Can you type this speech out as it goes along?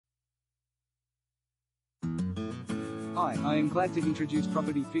Hi, I am glad to introduce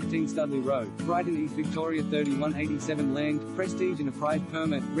property 15 Studley Road, Brighton, East Victoria 3187 land, prestige and a price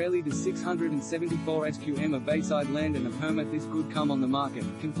permit. Rarely does 674 SQM of Bayside land and a permit this good come on the market,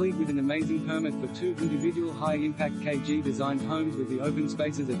 complete with an amazing permit for 2 individual high-impact KG designed homes with the open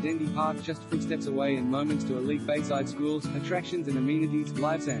spaces at Dendy Park just footsteps away and moments to elite Bayside schools, attractions and amenities.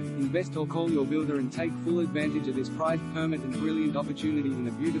 Lifesan, invest or call your builder and take full advantage of this prized permit and brilliant opportunity in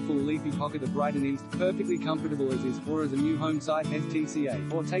the beautiful leafy pocket of Brighton East, perfectly comfortable as is, or as a new home site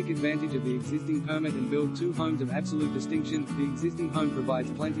STCA, or take advantage of the existing permit and build 2 homes of absolute distinction. The existing home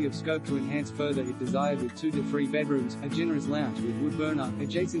provides plenty of scope to enhance further if desired with 2 to 3 bedrooms, a generous lounge with wood burner,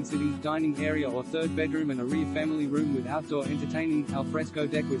 adjacent sitting, dining area or 3rd bedroom and a rear family room with outdoor entertaining, alfresco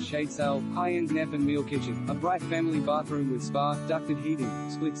deck with shade sail, high-end nap and meal kitchen, a bright family bathroom with spa, ducted heating,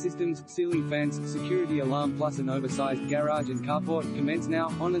 split systems, ceiling fans, security alarm plus an oversized garage and carport. Commence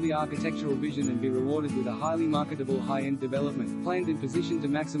now, honor the architectural vision and be rewarded with a highly marketable high-end development, planned and positioned to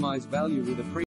maximize value with a